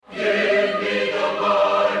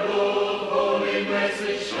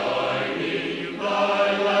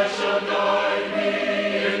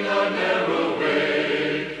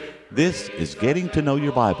This is Getting to Know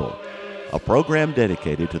Your Bible, a program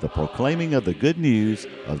dedicated to the proclaiming of the good news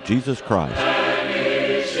of Jesus Christ.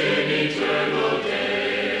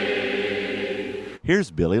 Here's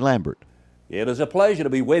Billy Lambert. It is a pleasure to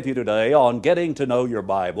be with you today on Getting to Know Your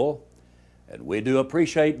Bible, and we do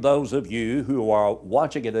appreciate those of you who are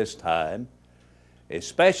watching at this time,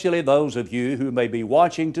 especially those of you who may be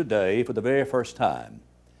watching today for the very first time.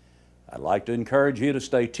 I'd like to encourage you to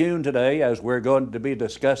stay tuned today as we're going to be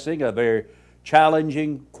discussing a very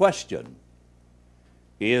challenging question.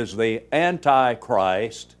 Is the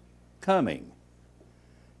Antichrist coming?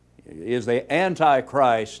 Is the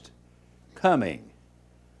Antichrist coming?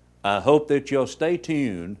 I hope that you'll stay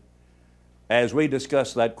tuned as we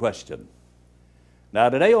discuss that question. Now,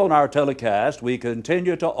 today on our telecast, we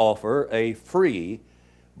continue to offer a free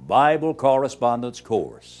Bible correspondence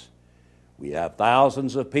course. We have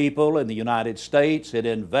thousands of people in the United States and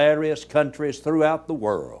in various countries throughout the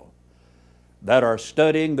world that are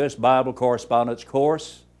studying this Bible correspondence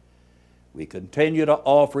course. We continue to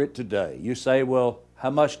offer it today. You say, well, how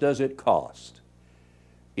much does it cost?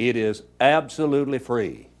 It is absolutely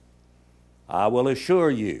free. I will assure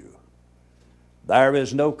you, there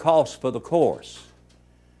is no cost for the course.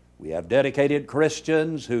 We have dedicated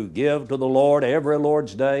Christians who give to the Lord every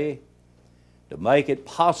Lord's Day to make it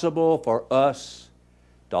possible for us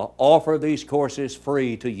to offer these courses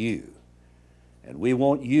free to you. And we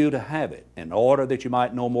want you to have it in order that you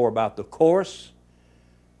might know more about the course,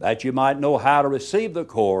 that you might know how to receive the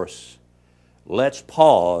course. Let's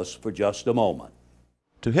pause for just a moment.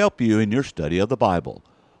 To help you in your study of the Bible,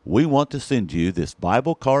 we want to send you this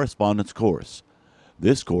Bible correspondence course.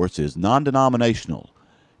 This course is non-denominational.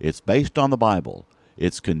 It's based on the Bible.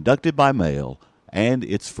 It's conducted by mail, and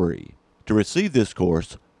it's free. To receive this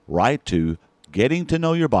course, write to Getting to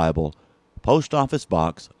Know Your Bible, Post Office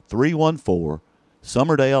Box 314,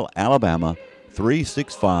 Summerdale, Alabama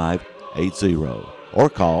 36580, or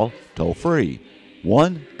call toll-free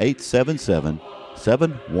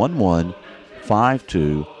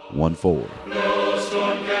 1-877-711-5214.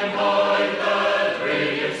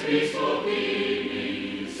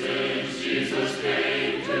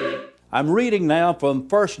 I'm reading now from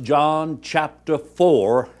 1 John chapter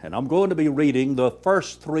 4, and I'm going to be reading the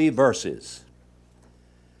first 3 verses.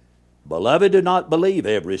 Beloved, do not believe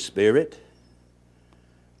every spirit,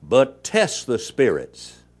 but test the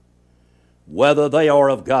spirits, whether they are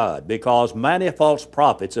of God, because many false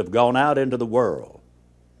prophets have gone out into the world.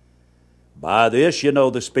 By this you know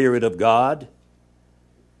the Spirit of God.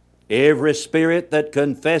 Every spirit that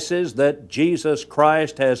confesses that Jesus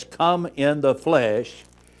Christ has come in the flesh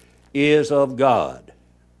is of God.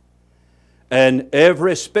 And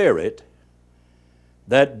every spirit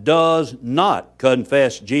that does not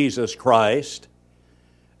confess Jesus Christ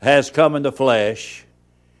has come in the flesh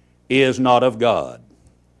is not of God.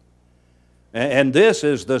 And this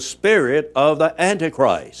is the spirit of the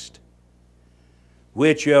Antichrist,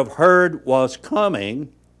 which you have heard was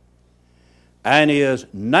coming and is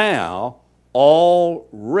now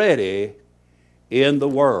already in the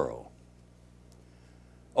world.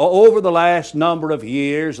 Over the last number of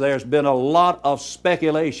years, there's been a lot of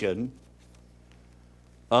speculation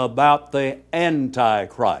about the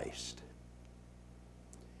Antichrist.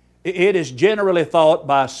 It is generally thought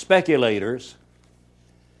by speculators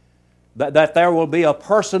that there will be a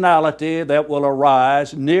personality that will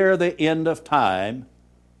arise near the end of time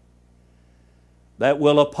that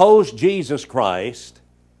will oppose Jesus Christ,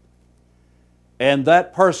 and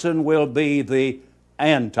that person will be the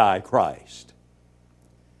Antichrist.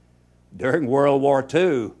 During World War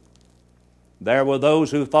II, there were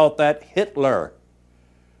those who thought that Hitler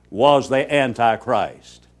was the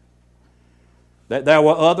Antichrist. That there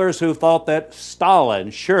were others who thought that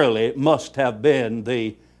Stalin surely must have been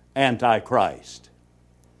the Antichrist.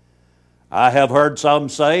 I have heard some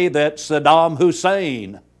say that Saddam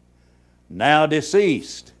Hussein, now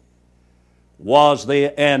deceased, was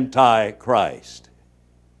the Antichrist.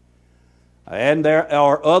 And there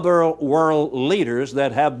are other world leaders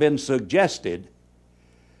that have been suggested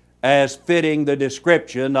as fitting the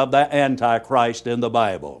description of the Antichrist in the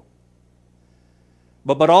Bible.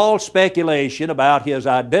 But all speculation about his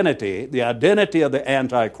identity, the identity of the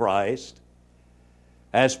Antichrist,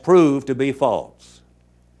 has proved to be false.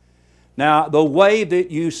 Now, the way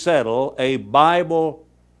that you settle a Bible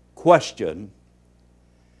question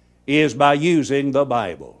is by using the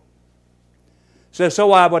Bible.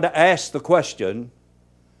 So I would ask the question,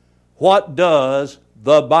 what does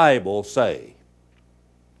the Bible say?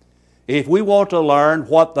 If we want to learn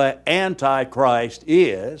what the Antichrist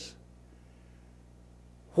is,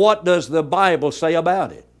 what does the Bible say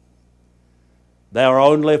about it? There are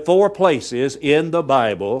only 4 places in the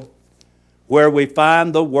Bible where we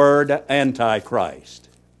find the word Antichrist.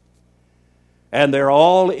 And they're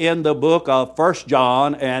all in the book of 1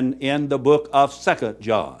 John and in the book of 2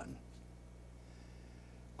 John.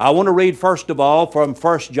 I want to read first of all from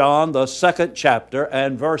 1 John, the 2nd chapter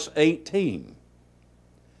and verse 18.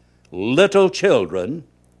 Little children,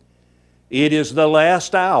 it is the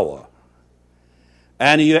last hour.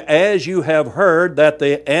 And as you have heard that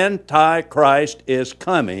the Antichrist is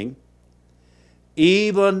coming,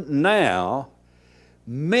 even now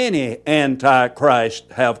many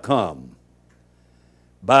Antichrists have come,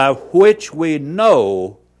 by which we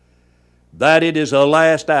know that it is the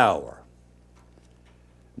last hour.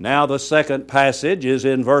 Now the second passage is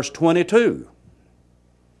in verse 22.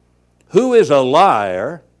 Who is a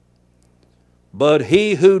liar but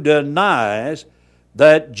he who denies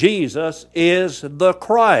that Jesus is the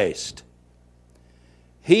Christ?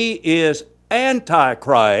 He is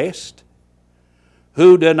Antichrist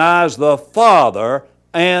who denies the Father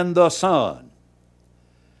and the Son.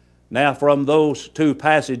 Now from those 2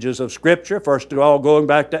 passages of Scripture, first of all going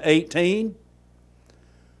back to 18,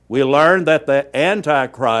 we learn that the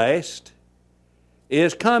Antichrist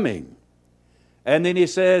is coming. And then he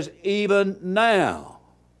says, even now,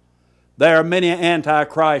 there are many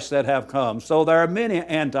Antichrists that have come. So there are many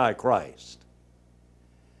Antichrists.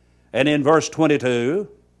 And in verse 22,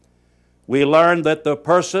 we learn that the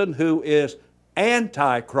person who is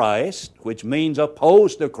Antichrist, which means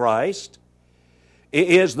opposed to Christ,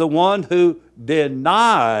 is the one who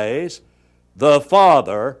denies the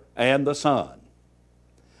Father and the Son.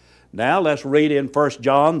 Now let's read in 1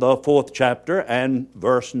 John, the 4th chapter, and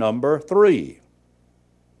verse number 3.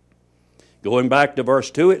 Going back to verse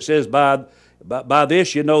 2, it says, By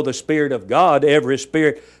this you know the Spirit of God. Every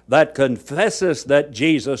spirit that confesses that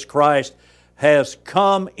Jesus Christ has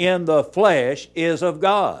come in the flesh is of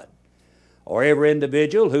God. Or every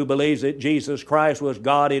individual who believes that Jesus Christ was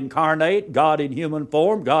God incarnate, God in human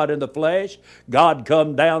form, God in the flesh, God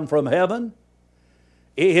come down from heaven,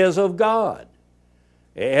 is of God.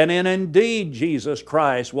 And indeed Jesus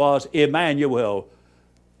Christ was Emmanuel,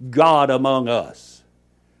 God among us.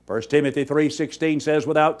 1 Timothy 3:16 says,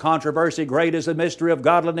 without controversy, great is the mystery of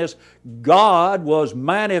godliness. God was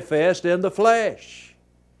manifest in the flesh.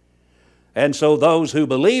 And so those who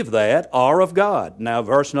believe that are of God. Now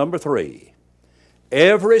verse number 3.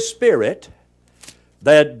 Every spirit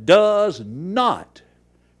that does not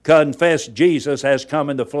confess Jesus has come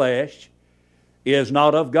in the flesh is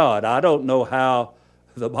not of God. I don't know how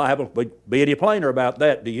the Bible would be any plainer about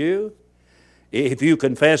that, do you? If you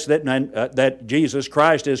confess that Jesus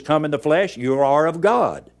Christ has come in the flesh, you are of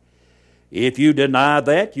God. If you deny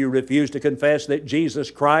that, you refuse to confess that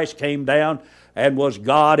Jesus Christ came down and was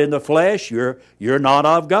God in the flesh, you're not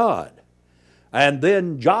of God. And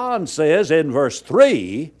then John says in verse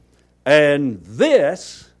 3, and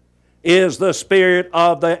this is the spirit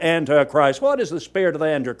of the Antichrist. What is the spirit of the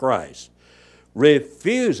Antichrist?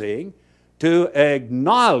 Refusing to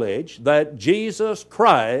acknowledge that Jesus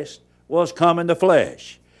Christ was come in the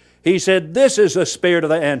flesh. He said, this is the spirit of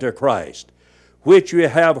the Antichrist, which you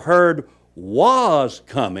have heard was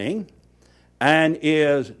coming and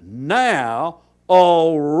is now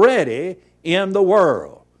already in the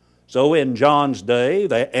world. So in John's day,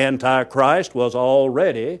 the Antichrist was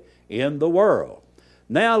already in the world.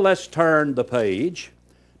 Now let's turn the page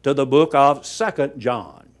to the book of 2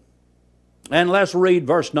 John. And let's read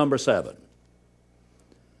verse number 7.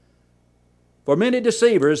 For many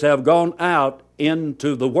deceivers have gone out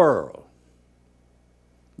into the world.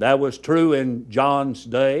 That was true in John's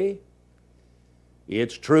day.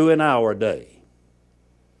 It's true in our day.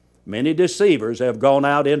 Many deceivers have gone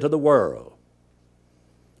out into the world.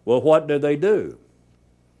 Well, what do?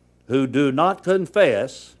 Who do not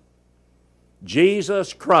confess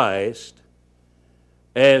Jesus Christ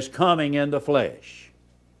as coming in the flesh.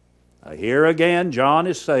 Now, here again, John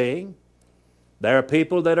is saying, there are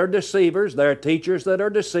people that are deceivers, there are teachers that are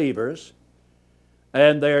deceivers,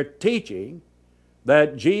 and they're teaching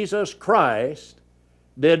that Jesus Christ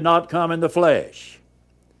did not come in the flesh.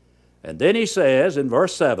 And then he says in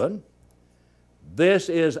verse 7, this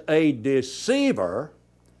is a deceiver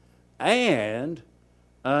and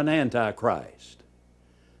an antichrist.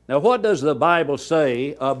 Now what does the Bible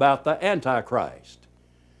say about the Antichrist?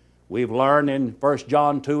 We've learned in 1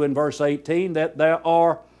 John 2 and verse 18 that there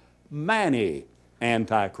are many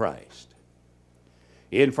Antichrist.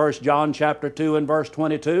 In 1 John chapter 2 and verse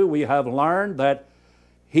 22, we have learned that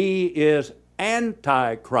he is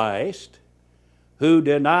Antichrist who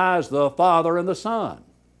denies the Father and the Son.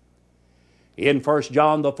 In 1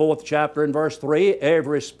 John the 4th chapter and verse 3,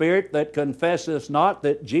 every spirit that confesseth not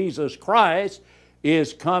that Jesus Christ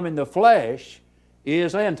is come in the flesh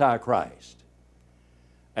is Antichrist.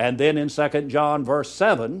 And then in 2 John verse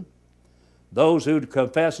 7, those who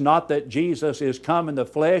confess not that Jesus is come in the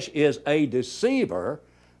flesh is a deceiver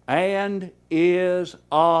and is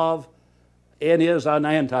an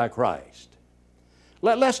Antichrist.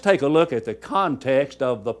 Let's take a look at the context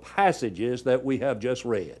of the passages that we have just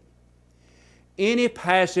read. Any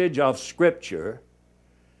passage of Scripture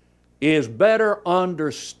is better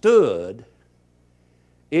understood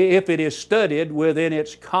if it is studied within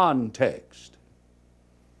its context.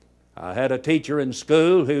 I had a teacher in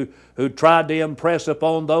school who tried to impress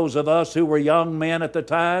upon those of us who were young men at the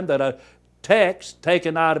time that a text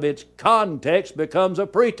taken out of its context becomes a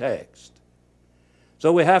pretext.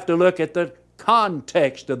 So we have to look at the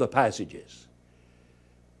context of the passages.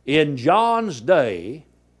 In John's day,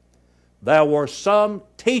 there were some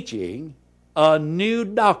teaching a new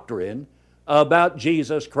doctrine about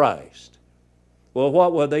Jesus Christ. Well,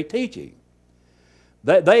 what were they teaching?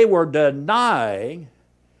 That they were denying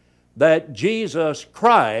that Jesus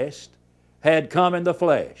Christ had come in the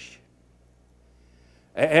flesh.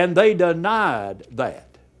 And they denied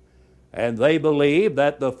that. And they believed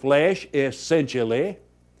that the flesh essentially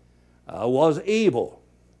was evil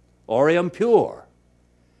or impure.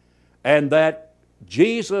 And that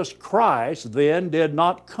Jesus Christ then did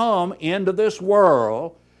not come into this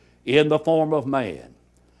world in the form of man.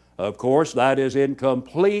 Of course, that is in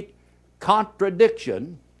complete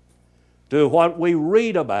contradiction to what we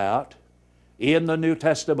read about in the New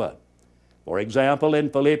Testament. For example,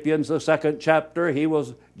 in Philippians, the 2nd chapter,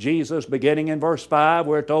 Jesus, beginning in verse 5,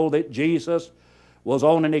 we're told that Jesus was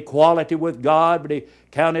on an equality with God, but he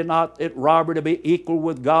counted not it robbery to be equal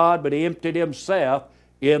with God, but he emptied himself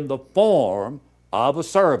in the form of a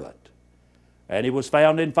servant. And he was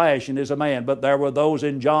found in fashion as a man. But there were those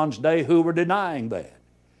in John's day who were denying that,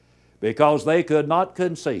 because they could not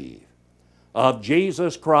conceive of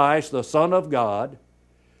Jesus Christ, the Son of God,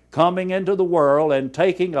 coming into the world and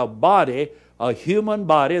taking a body, a human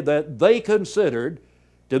body that they considered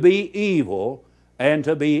to be evil and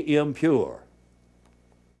to be impure.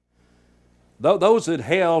 Those that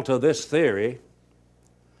held to this theory,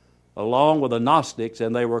 along with the Gnostics,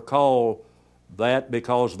 and they were called that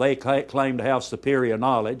because they claimed to have superior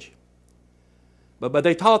knowledge, but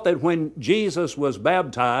they taught that when Jesus was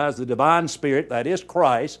baptized, the divine Spirit, that is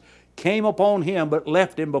Christ, came upon him but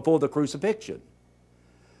left him before the crucifixion.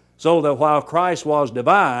 So that while Christ was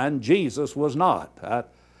divine, Jesus was not.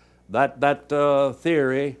 That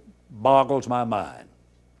theory boggles my mind.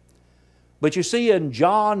 But you see, in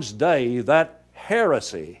John's day, that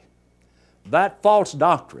heresy, that false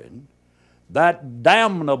doctrine, that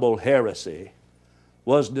damnable heresy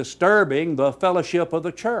was disturbing the fellowship of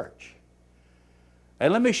the church.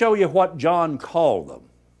 And let me show you what John called them.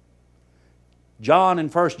 John in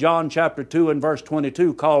 1 John chapter 2 and verse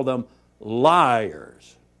 22 called them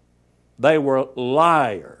liars. They were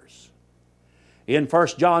liars. In 1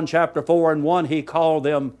 John chapter 4 and 1, he called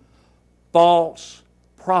them false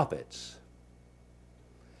prophets.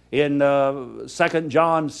 In 2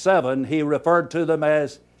 John 7, he referred to them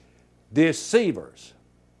as deceivers.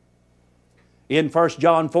 In 1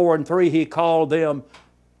 John 4 and 3, he called them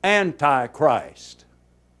Antichrist.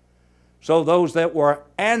 So those that were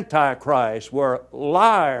Antichrist were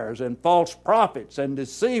liars and false prophets and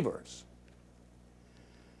deceivers.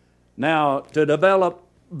 Now, to develop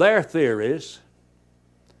their theories,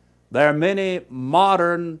 there are many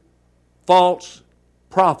modern false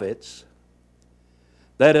prophets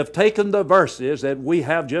that have taken the verses that we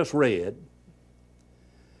have just read,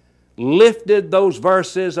 lifted those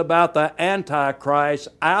verses about the Antichrist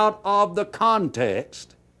out of the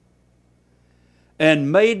context,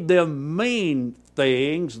 and made them mean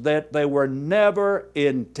things that they were never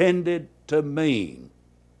intended to mean.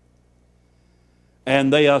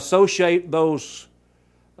 And they associate those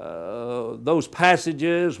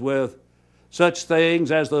passages with such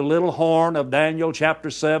things as the little horn of Daniel chapter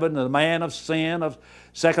 7, the man of sin of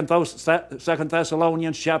 2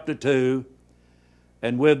 Thessalonians chapter 2,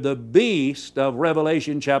 and with the beast of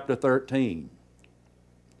Revelation chapter 13.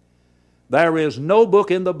 There is no book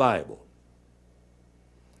in the Bible,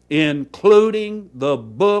 including the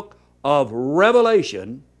book of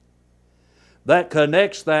Revelation, that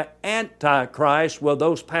connects the Antichrist with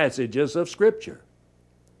those passages of Scripture.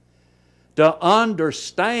 To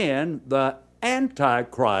understand the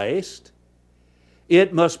Antichrist,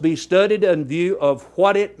 it must be studied in view of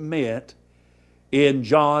what it meant in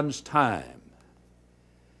John's time.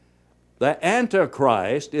 The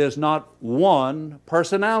Antichrist is not one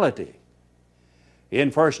personality. In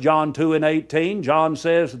 1 John 2 and 18, John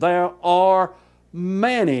says there are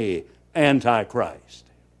many antichrists.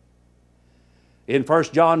 In 1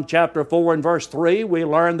 John chapter 4 and verse 3, we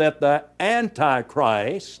learn that the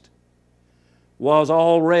Antichrist was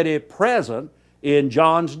already present in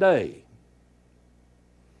John's day.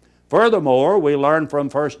 Furthermore, we learn from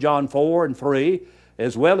 1 John 4 and 3,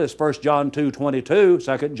 as well as 1 John 2:22,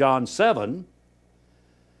 2 John 7,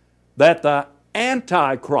 that the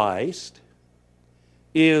Antichrist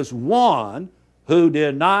is one who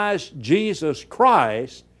denies Jesus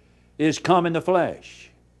Christ is come in the flesh.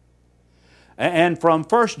 And from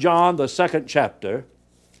 1 John, the 2nd chapter,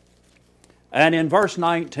 and in verse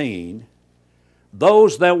 19,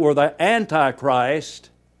 those that were the Antichrist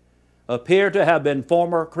appear to have been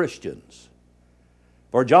former Christians.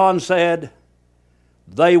 For John said,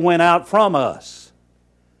 they went out from us,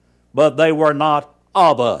 but they were not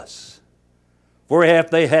of us. For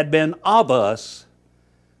if they had been of us,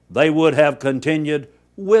 they would have continued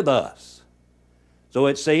with us. So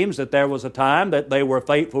it seems that there was a time that they were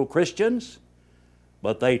faithful Christians,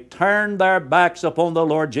 but they turned their backs upon the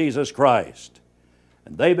Lord Jesus Christ.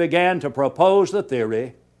 And they began to propose the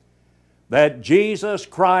theory that Jesus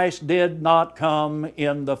Christ did not come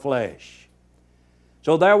in the flesh.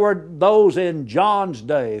 So there were those in John's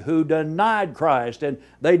day who denied Christ, and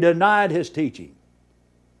they denied His teaching.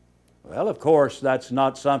 Well, of course, that's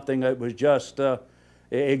not something that was just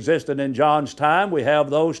existed in John's time. We have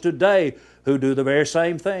those today who do the very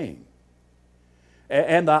same thing.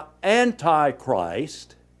 And the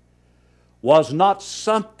Antichrist was not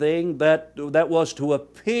something that was to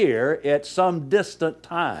appear at some distant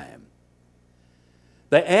time.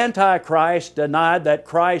 The Antichrist denied that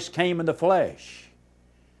Christ came in the flesh.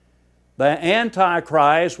 The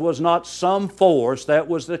Antichrist was not some force that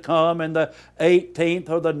was to come in the 18th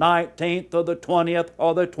or the 19th or the 20th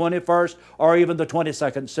or the 21st or even the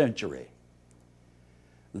 22nd century.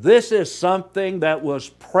 This is something that was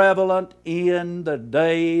prevalent in the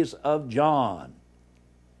days of John.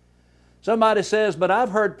 Somebody says, but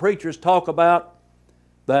I've heard preachers talk about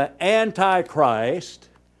the Antichrist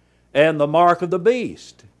and the mark of the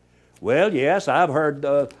beast. Well, yes, I've heard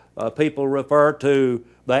people refer to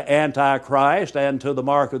the Antichrist and to the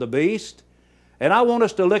mark of the beast. And I want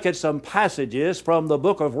us to look at some passages from the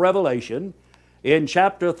book of Revelation in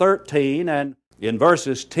chapter 13 and in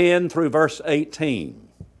verses 10 through verse 18.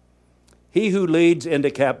 He who leads into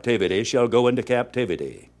captivity shall go into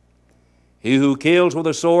captivity. He who kills with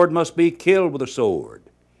a sword must be killed with a sword.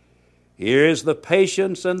 Here is the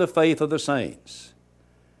patience and the faith of the saints.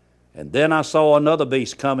 And then I saw another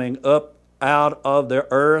beast coming up out of the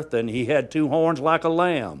earth, and he had two horns like a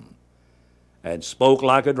lamb, and spoke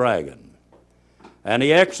like a dragon. And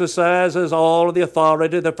he exercises all of the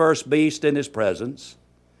authority of the first beast in his presence,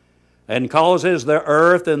 and causes the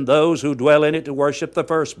earth and those who dwell in it to worship the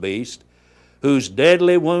first beast, whose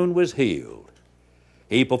deadly wound was healed.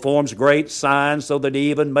 He performs great signs, so that he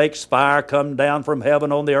even makes fire come down from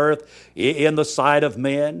heaven on the earth in the sight of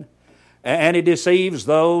men. And he deceives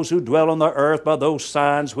those who dwell on the earth by those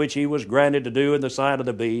signs which he was granted to do in the sight of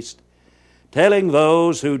the beast, telling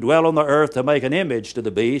those who dwell on the earth to make an image to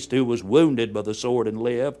the beast, who was wounded by the sword and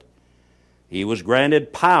lived. He was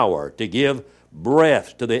granted power to give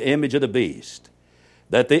breath to the image of the beast,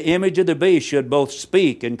 that the image of the beast should both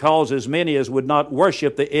speak and cause as many as would not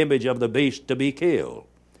worship the image of the beast to be killed.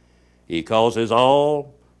 He causes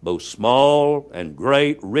all, both small and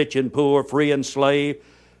great, rich and poor, free and slave,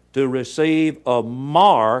 to receive a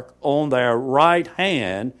mark on their right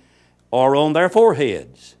hand or on their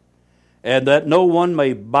foreheads, and that no one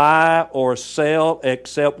may buy or sell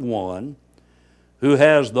except one, who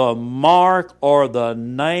has the mark or the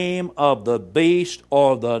name of the beast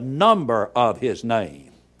or the number of his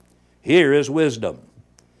name. Here is wisdom.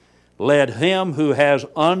 Let him who has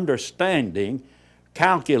understanding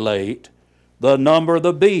calculate the number of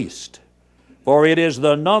the beast, for it is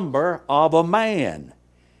the number of a man.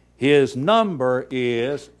 His number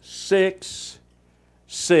is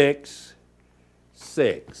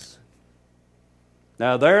 666.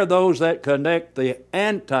 Now there are those that connect the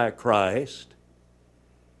Antichrist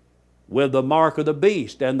with the mark of the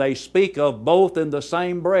beast, and they speak of both in the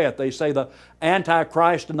same breath. They say the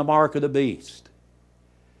Antichrist and the mark of the beast.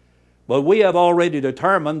 But we have already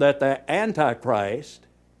determined that the Antichrist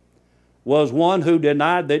was one who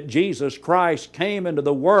denied that Jesus Christ came into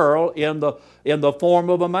the world in the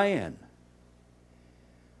form of a man.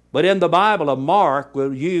 But in the Bible, a mark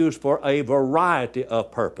was used for a variety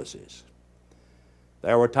of purposes.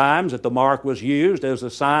 There were times that the mark was used as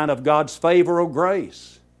a sign of God's favor or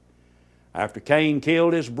grace. After Cain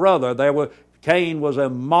killed his brother, Cain was a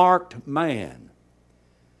marked man.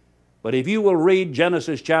 But if you will read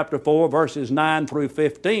Genesis chapter 4, verses 9 through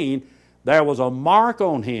 15, there was a mark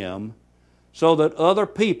on him so that other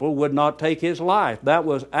people would not take his life. That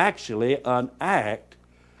was actually an act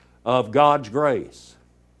of God's grace.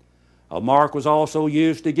 A mark was also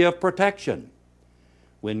used to give protection.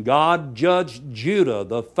 When God judged Judah,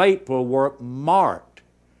 the faithful were marked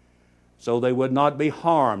so they would not be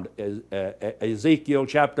harmed. Ezekiel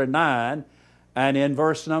chapter 9 and in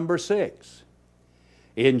verse number 6.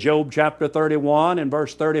 In Job chapter 31 and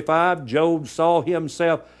verse 35, Job saw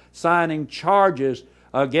himself signing charges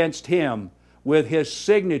against him with his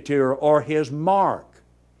signature or his mark.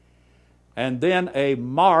 And then a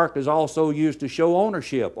mark is also used to show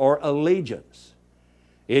ownership or allegiance.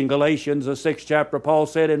 In Galatians, the 6th chapter, Paul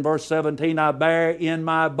said in verse 17, I bear in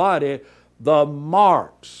my body the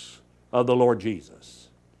marks of the Lord Jesus.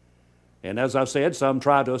 And as I've said, some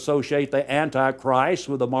try to associate the Antichrist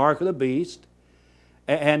with the mark of the beast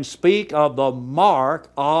and speak of the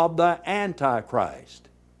mark of the Antichrist.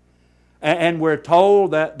 And we're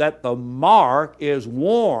told that the mark is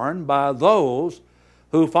worn by those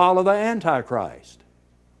who follow the Antichrist.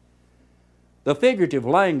 The figurative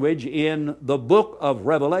language in the book of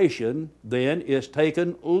Revelation, then, is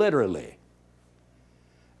taken literally.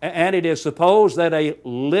 And it is supposed that a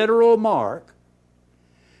literal mark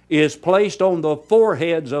is placed on the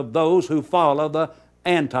foreheads of those who follow the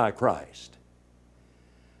Antichrist.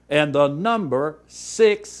 And the number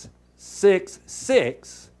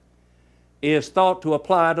 666 is thought to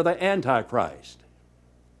apply to the Antichrist.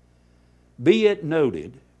 Be it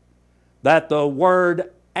noted that the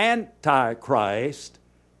word Antichrist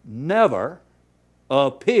never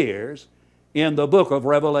appears in the book of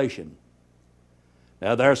Revelation.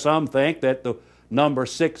 Now, there are some think that the number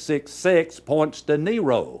 666 points to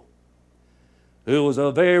Nero, who was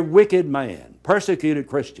a very wicked man, persecuted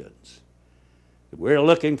Christians. If we're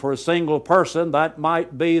looking for a single person, that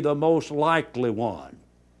might be the most likely one.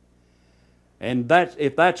 And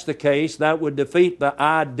if that's the case, that would defeat the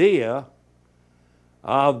idea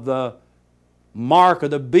of the mark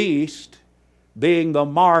of the beast being the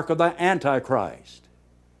mark of the Antichrist.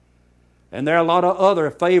 And there are a lot of other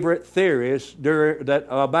favorite theories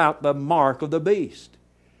about the mark of the beast.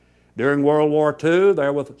 During World War II,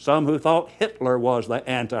 there were some who thought Hitler was the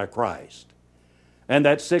Antichrist, and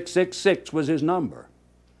that 666 was his number.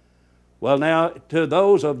 Well, now, to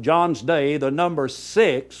those of John's day, the number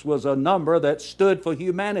 6 was a number that stood for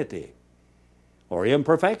humanity, or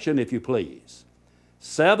imperfection, if you please.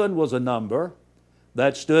 7 was a number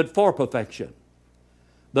that stood for perfection.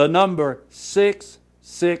 The number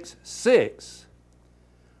 666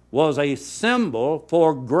 was a symbol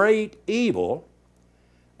for great evil,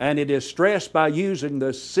 and it is stressed by using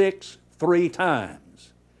the 6 3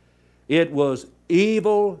 times. It was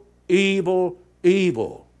evil, evil,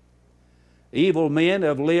 evil. Evil men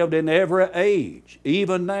have lived in every age,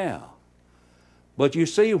 even now. But you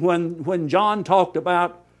see, when John talked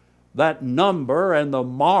about that number and the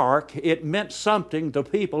mark, it meant something to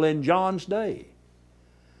people in John's day.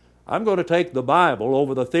 I'm going to take the Bible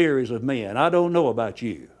over the theories of men. I don't know about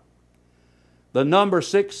you. The number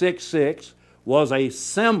 666 was a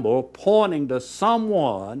symbol pointing to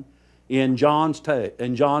someone in John's day.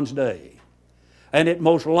 And it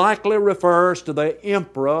most likely refers to the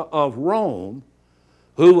emperor of Rome,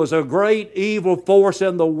 who was a great evil force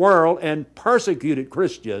in the world and persecuted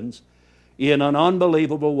Christians in an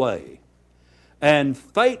unbelievable way. And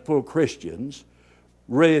faithful Christians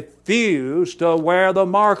refused to wear the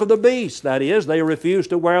mark of the beast. That is, they refused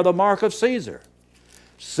to wear the mark of Caesar.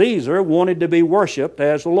 Caesar wanted to be worshiped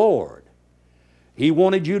as Lord. He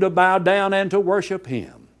wanted you to bow down and to worship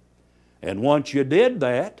him. And once you did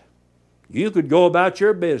that, you could go about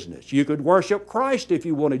your business. You could worship Christ if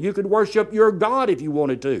you wanted. You could worship your God if you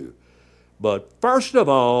wanted to. But first of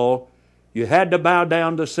all, you had to bow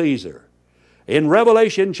down to Caesar. In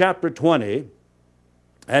Revelation chapter 20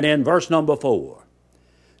 and in verse number 4,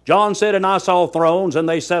 John said, And I saw thrones, and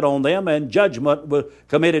they sat on them, and judgment was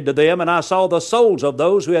committed to them. And I saw the souls of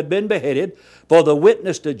those who had been beheaded for the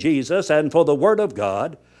witness to Jesus and for the word of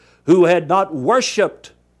God, who had not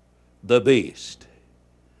worshipped the beast.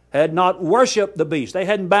 Had not worshipped the beast. They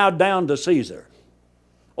hadn't bowed down to Caesar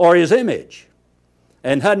or his image,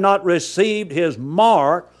 and had not received his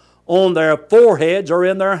mark on their foreheads or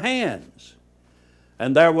in their hands.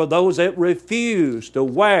 And there were those that refused to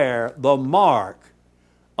wear the mark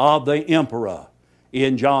of the emperor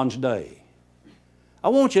in John's day. I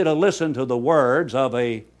want you to listen to the words of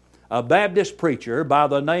a Baptist preacher by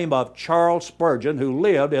the name of Charles Spurgeon, who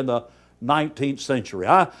lived in the 19th century.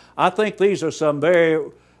 I think these are some very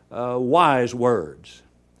wise words.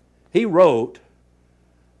 He wrote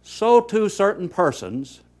so too certain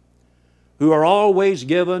persons who are always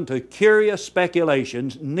given to curious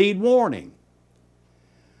speculations need warning.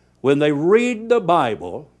 When they read the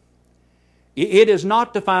Bible, it is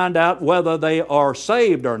not to find out whether they are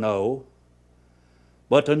saved or no,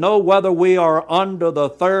 but to know whether we are under the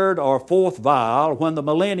third or fourth vial when the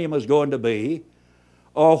millennium is going to be,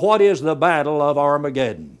 or what is the battle of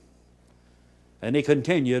Armageddon. And he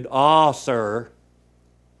continued, "Ah, sir,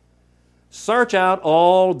 search out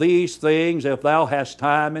all these things if thou hast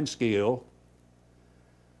time and skill,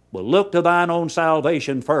 but look to thine own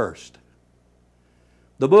salvation first.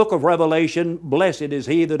 The book of Revelation, blessed is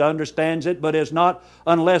he that understands it, but is not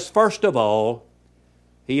unless first of all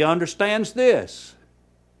he understands this: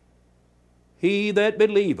 he that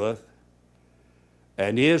believeth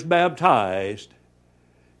and is baptized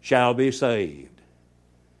shall be saved."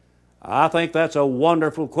 I think that's a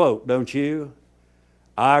wonderful quote, don't you?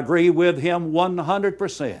 I agree with him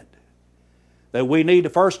 100%, that we need to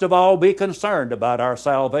first of all be concerned about our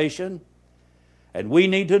salvation, and we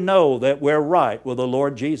need to know that we're right with the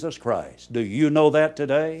Lord Jesus Christ. Do you know that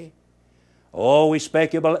today? Oh, we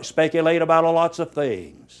speculate about lots of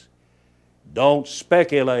things. Don't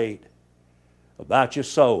speculate about your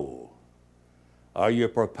soul. Are you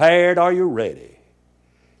prepared? Are you ready?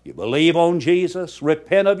 You believe on Jesus,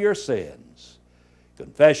 repent of your sins,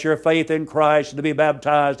 confess your faith in Christ, to be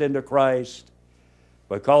baptized into Christ,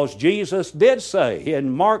 because Jesus did say in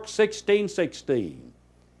Mark 16:16,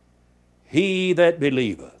 "He that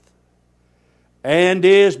believeth and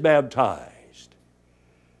is baptized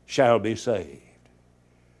shall be saved."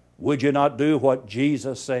 Would you not do what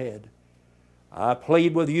Jesus said? I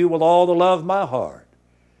plead with you with all the love of my heart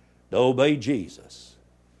to obey Jesus.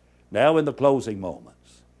 Now, in the closing moments,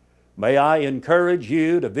 may I encourage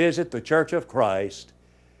you to visit the Church of Christ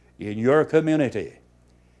in your community.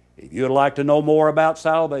 If you'd like to know more about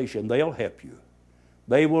salvation, they'll help you.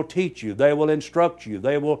 They will teach you. They will instruct you.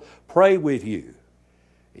 They will pray with you.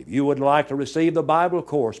 If you would like to receive the Bible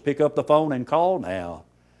course, pick up the phone and call now.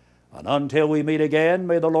 And until we meet again,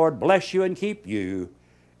 may the Lord bless you and keep you,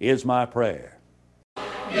 is my prayer.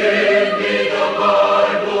 Give me the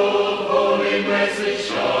Bible, holy message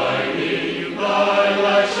shining, thy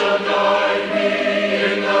light shall guide me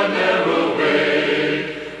in the narrow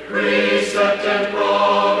way. Precept and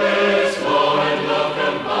promise, find love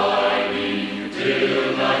combining,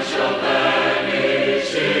 till night shall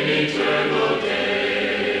vanish in eternal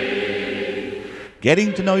day.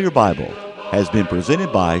 Getting to Know Your Bible has been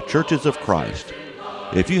presented by Churches of Christ.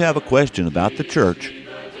 If you have a question about the church,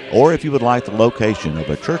 or if you would like the location of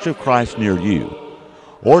a Church of Christ near you,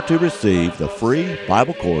 or to receive the free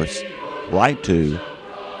Bible course, write to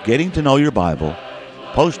Getting to Know Your Bible,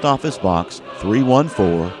 Post Office Box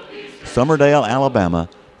 314, Summerdale, Alabama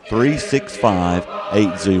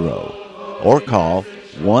 36580, or call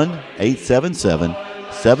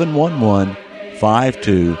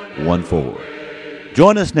 1-877-711-5214.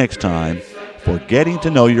 Join us next time for Getting to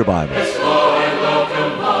Know Your Bible.